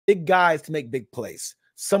big guys to make big plays.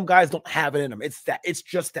 Some guys don't have it in them. It's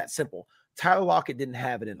just that simple. Tyler Lockett didn't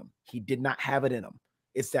have it in him. He did not have it in him.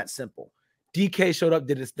 It's that simple. DK showed up,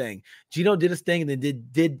 did his thing. Geno did his thing, and then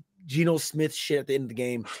did Geno Smith shit at the end of the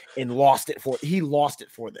game and lost it for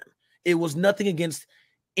them. It was nothing against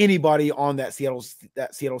anybody on that Seattle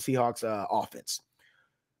Seahawks offense.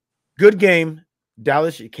 Good game.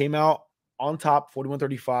 Dallas, it came out on top,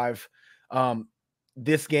 41-35.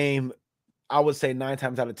 This game, I would say 9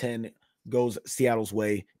 times out of 10 goes Seattle's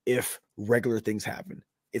way if regular things happen.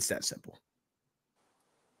 It's that simple.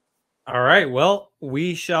 All right. Well,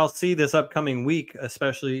 we shall see this upcoming week,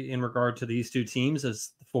 especially in regard to these two teams,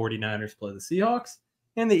 as the 49ers play the Seahawks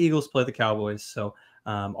and the Eagles play the Cowboys. So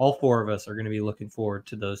all 4 of us are going to be looking forward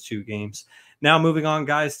to those 2 games. Now, moving on,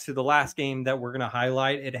 guys, to the last game that we're going to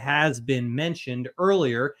highlight. It has been mentioned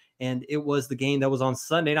earlier, and it was the game that was on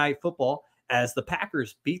Sunday Night Football as the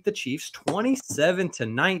Packers beat the Chiefs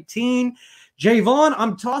 27-19. Jaevon,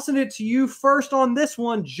 I'm tossing it to you first on this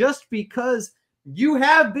one just because you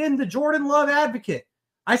have been the Jordan Love advocate.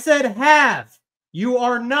 I said have. You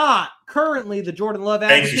are not currently the Jordan Love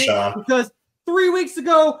advocate. Thank you, Shaun. Because 3 weeks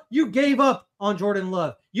ago, you gave up on Jordan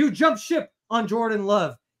Love. You jumped ship on Jordan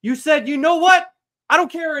Love. You said, you know what? I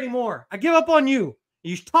don't care anymore. I give up on you.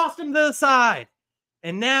 You tossed him to the side.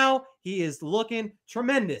 And now he is looking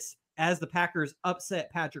tremendous as the Packers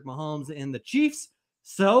upset Patrick Mahomes and the Chiefs.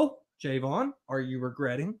 So, Jaevon, are you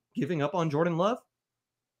regretting giving up on Jordan Love?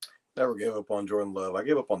 Never gave up on Jordan Love. I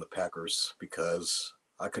gave up on the Packers because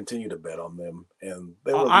I continue to bet on them, and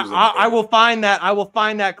they were losing. I will find that. I will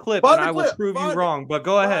find that clip, and I will prove you wrong. But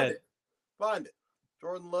go ahead. Find it.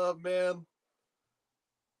 Jordan Love, man.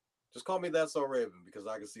 Just call me That So Raven because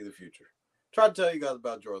I can see the future. Try to tell you guys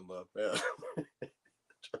about Jordan Love, man.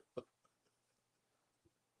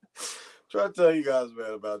 Try to tell you guys,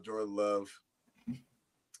 man, about Jordan Love.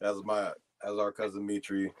 As our cousin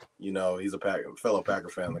Mitri, you know, he's a fellow Packer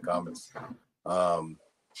fan in the comments.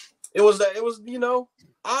 It was, you know,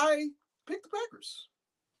 I picked the Packers.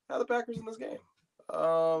 I had the Packers in this game.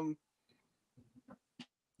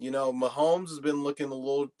 You know, Mahomes has been looking a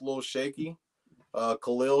little shaky.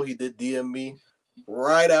 Khalil, he did DM me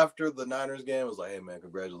right after the Niners game. I was like, hey man,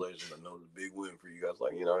 congratulations. I know it's a big win for you guys.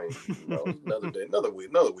 Like, you know, another day, another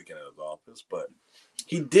weekend at his office. But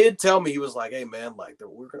he did tell me, he was like, hey man, like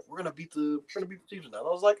we're gonna beat the Chiefs now. And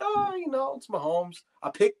I was like, you know, it's Mahomes. I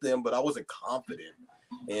picked them, but I wasn't confident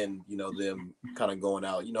in, you know, them kind of going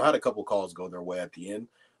out. You know, I had a couple calls go their way at the end.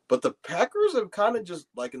 But the Packers have kind of just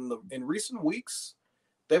like in recent weeks,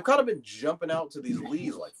 they've kind of been jumping out to these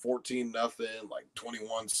leads like 14-0, like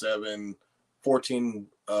 21-7. 14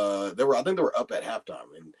 I think they were up at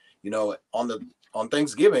halftime, and you know, on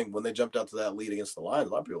Thanksgiving when they jumped out to that lead against the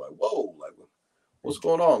Lions, a lot of people were like, whoa, like what's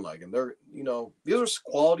going on? Like, and they're, you know, these are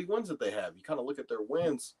quality wins that they have. You kind of look at their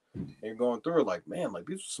wins and you're going through it like, man, like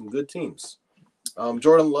these are some good teams.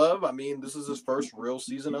 Jordan Love, I mean, this is his first real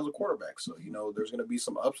season as a quarterback, so you know there's going to be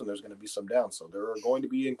some ups and there's going to be some downs, so there are going to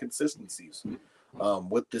be inconsistencies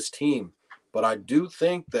with this team. But I do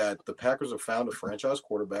think that the Packers have found a franchise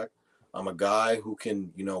quarterback. I'm a guy who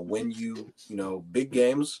can, you know, win you know, big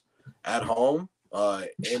games at home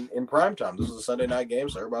in prime time. This was a Sunday night game,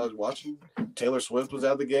 so everybody was watching. Taylor Swift was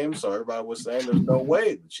at the game, so everybody was saying there's no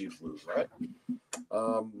way the Chiefs lose, right?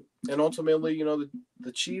 And ultimately, you know,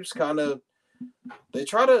 the Chiefs they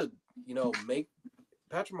try to, you know, make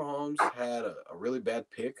Patrick Mahomes had a really bad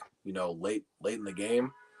pick, you know, late in the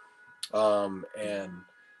game. And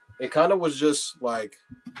it kind of was just like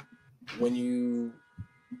when you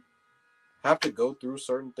have to go through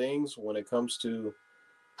certain things when it comes to,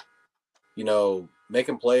 you know,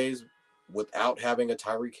 making plays without having a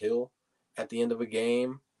Tyreek Hill at the end of a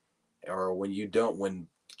game, or when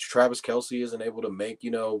Travis Kelce isn't able to make, you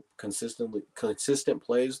know, consistent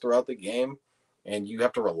plays throughout the game, and you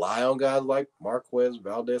have to rely on guys like Marquez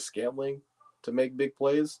Valdes-Scantling to make big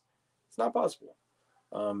plays. It's not possible.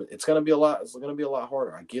 It's going to be a lot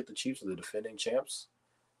harder. I get the Chiefs are the defending champs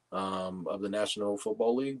of the National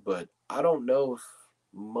Football League, but I don't know if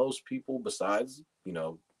most people besides, you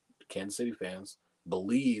know, Kansas City fans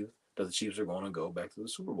believe that the Chiefs are going to go back to the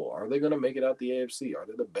Super Bowl. Are they going to make it out the AFC? Are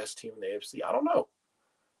they the best team in the AFC? I don't know.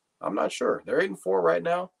 I'm not sure. They're 8-4 right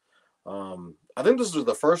now. I think this is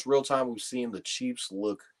the first real time we've seen the Chiefs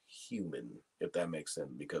look human, if that makes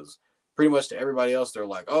sense, because pretty much to everybody else, they're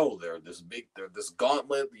like, oh, they're this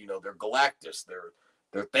gauntlet, you know, they're Galactus,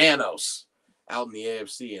 they're Thanos out in the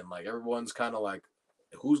AFC, and like everyone's kind of like,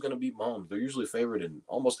 who's going to beat Mahomes? They're usually favored in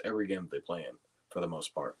almost every game they play in for the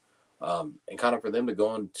most part. And kind of for them to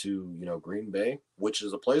go into, Green Bay, which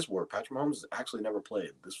is a place where Patrick Mahomes has actually never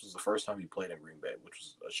played. This was the first time he played in Green Bay, which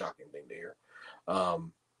was a shocking thing to hear.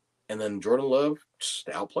 And then Jordan Love just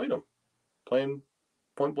outplayed him, playing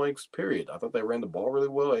point blanks, period. I thought they ran the ball really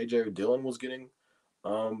well. A.J. Dillon was getting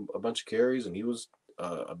a bunch of carries, and he was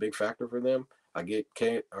a big factor for them. I get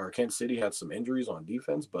Kansas City had some injuries on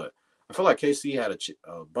defense, but I feel like KC had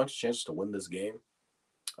a bunch of chances to win this game.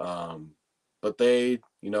 But they,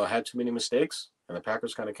 had too many mistakes, and the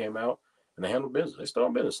Packers kind of came out and they handled business. They still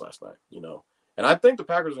on business last night, And I think the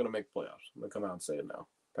Packers are going to make playoffs. I'm going to come out and say it now.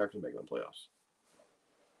 Packers are making the playoffs.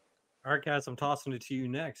 All right, guys, I'm tossing it to you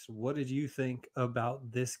next. What did you think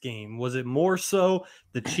about this game? Was it more so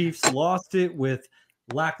the Chiefs lost it with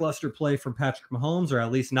lackluster play from Patrick Mahomes, or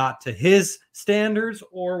at least not to his standards,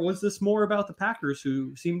 or was this more about the Packers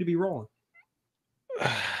who seem to be rolling?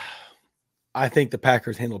 I think the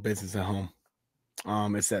Packers handle business at home.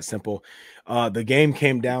 It's that simple. The game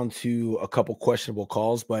came down to a couple questionable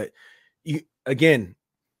calls, but again,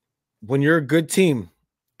 when you're a good team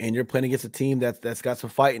and you're playing against a team that's got some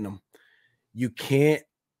fight in them, you can't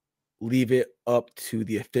leave it up to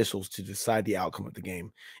the officials to decide the outcome of the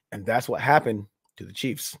game. And that's what happened to the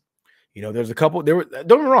Chiefs. There's a couple, don't get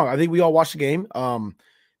me wrong, I think we all watched the game.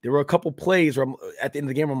 There were a couple plays where at the end of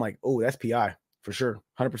the game, I'm like, oh, that's PI for sure.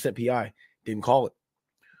 100% PI. Didn't call it.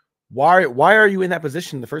 Why are you in that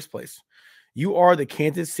position in the first place? You are the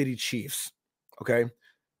Kansas City Chiefs. Okay.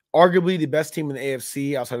 Arguably the best team in the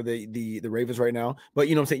AFC outside of the Ravens right now. But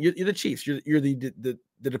you know what I'm saying? You're the Chiefs. You're the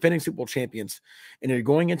defending Super Bowl champions. And you're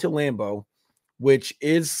going into Lambeau, which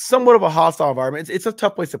is somewhat of a hostile environment. It's a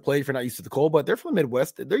tough place to play if you're not used to the cold, but they're from the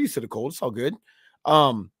Midwest. They're used to the cold. It's all good.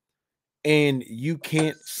 And you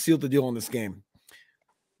can't seal the deal in this game.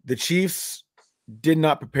 The Chiefs did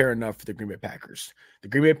not prepare enough for the Green Bay Packers. The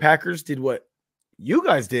Green Bay Packers did what you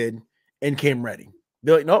guys did and came ready.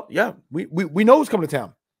 They're like, no, yeah, we know who's coming to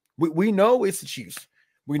town. We know it's the Chiefs.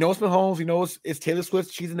 We know it's Mahomes. We know it's Taylor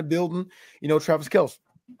Swift. She's in the building. Travis Kelce.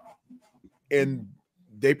 And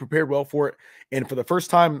they prepared well for it. And for the first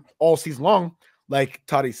time all season long, like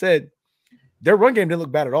Toddy said, their run game didn't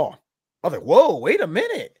look bad at all. I was like, whoa, wait a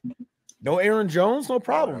minute. No Aaron Jones, no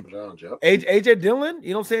problem. AJ Dillon,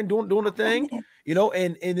 you know what I'm saying, doing the thing,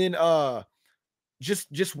 and then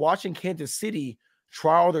just watching Kansas City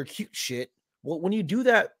try all their cute shit. Well, when you do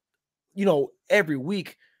that, every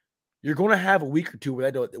week, you're going to have a week or two where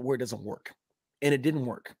it doesn't work, and it didn't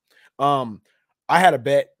work. I had a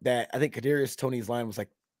bet that I think Kadarius Toney's line was like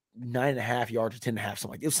 9.5 yards or 10.5,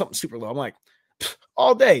 something like it was something super low. I'm like,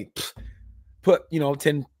 all day, put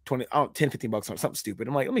 10, 20, 10, 15 bucks on something stupid.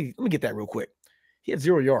 I'm like, let me get that real quick. He had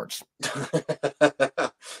 0 yards.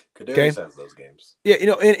 Kadarius has those games. Yeah,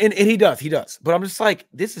 and he does. But I'm just like,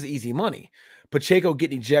 this is easy money. Pacheco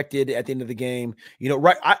getting ejected at the end of the game.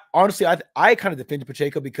 Right. I kind of defended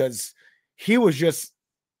Pacheco because he was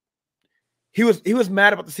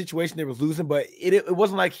mad about the situation they was losing, but it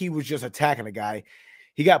wasn't like he was just attacking a guy.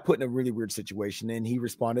 He got put in a really weird situation, and he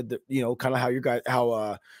responded to, kind of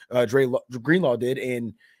how Dre Greenlaw did,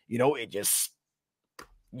 and it just,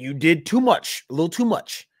 you did too much, a little too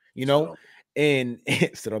much, and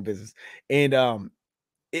stood on business, and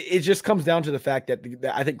it just comes down to the fact that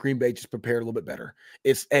I think Green Bay just prepared a little bit better.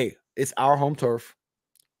 It's our home turf,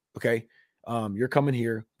 okay. You're coming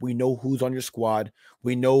here. We know who's on your squad.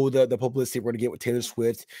 We know the publicity we're going to get with Taylor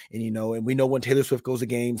Swift. And, and we know when Taylor Swift goes to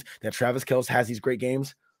games that Travis Kelce has these great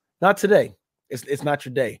games. Not today. It's not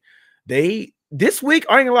your day. This week,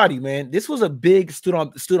 I ain't gonna lie to you, man. This was a big stood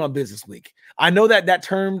on business week. I know that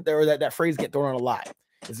term or that phrase get thrown around a lot.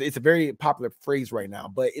 It's a very popular phrase right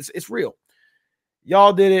now, but it's real.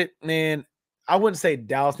 Y'all did it, man. I wouldn't say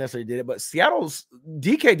Dallas necessarily did it, but Seattle's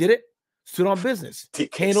DK did it. Stood on business.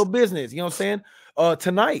 Handle business. You know what I'm saying?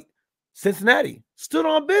 Tonight, Cincinnati stood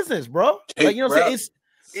on business, bro. Like, you know what I'm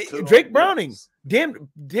saying? Drake Browning, damn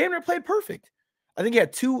near played perfect. I think he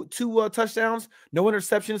had two touchdowns, no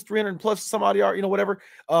interceptions, 300 plus some odd yard, whatever.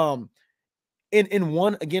 In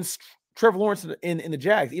one against Trevor Lawrence in the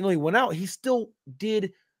Jags. Even though he went out, he still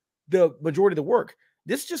did the majority of the work.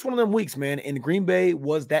 This is just one of them weeks, man. And Green Bay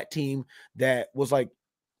was that team that was like,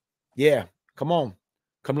 yeah, come on.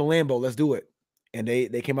 Come to Lambeau, let's do it. And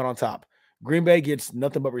they came out on top. Green Bay gets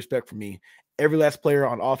nothing but respect from me. Every last player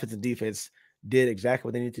on offense and defense did exactly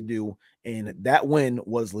what they needed to do, and that win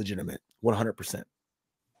was legitimate, 100%.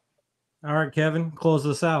 All right, Kevin, close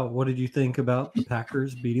this out. What did you think about the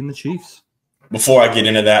Packers beating the Chiefs? Before I get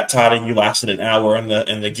into that, Toddy, you lasted an hour in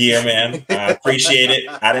the gear, man. I appreciate it.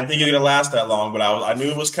 I didn't think you were gonna last that long, but I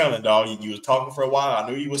knew it was coming, dog. You was talking for a while. I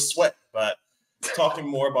knew you was sweating, but talking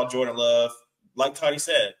more about Jordan Love. like Toddy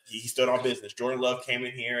said, he stood on business. Jordan Love came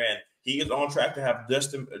in here, and he is on track to have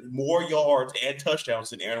just more yards and touchdowns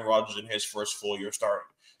than Aaron Rodgers in his first full year starting.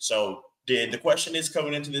 So the question is,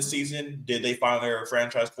 coming into this season, did they find their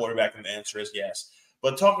franchise quarterback? And the answer is yes.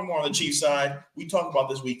 But talking more on the Chiefs side, we talk about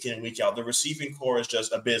this week in and week out. The receiving core is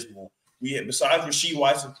just abysmal. Besides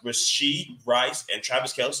Rashee Rice and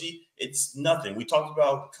Travis Kelce, it's nothing. We talked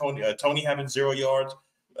about Tony having 0 yards.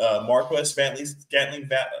 Marquez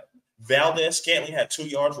Valdez-Scantling had 2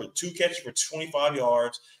 yards with 2 catches for 25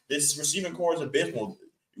 yards. This receiving core is abysmal.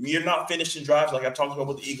 You're not finishing drives like I talked about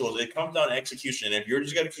with the Eagles. It comes down to execution. And if you're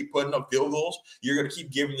just going to keep putting up field goals, you're going to keep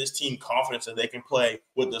giving this team confidence that they can play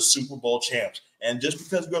with the Super Bowl champs. And just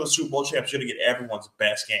because we go to Super Bowl champs, you're going to get everyone's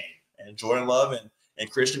best game. And Jordan Love and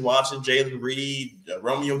Christian Watson, Jalen Reed,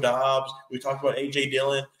 Romeo Doubs, we talked about A.J.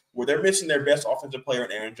 Dillon, where they're missing their best offensive player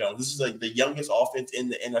in Aaron Jones. This is like the youngest offense in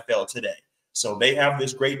the NFL today. So they have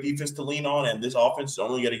this great defense to lean on, and this offense is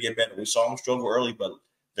only going to get better. We saw them struggle early, but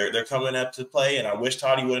they're coming up to play, and I wish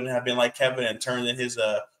Toddy wouldn't have been like Kevin and turned in his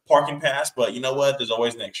parking pass, but you know what? There's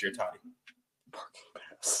always next year, Toddy. Parking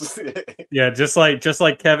pass. Yeah, just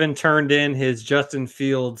like Kevin turned in his Justin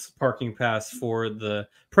Fields parking pass for the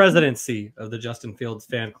presidency of the Justin Fields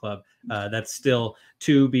fan club. That's still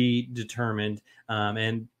to be determined.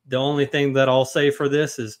 And the only thing that I'll say for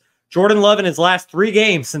this is Jordan Love in his last 3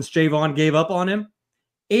 games since Jaevon gave up on him,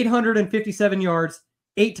 857 yards,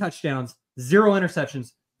 8 touchdowns, 0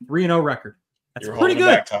 interceptions, 3-0 record. That's pretty good.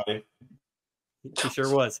 Back, Toddy. He sure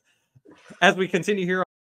was. As we continue here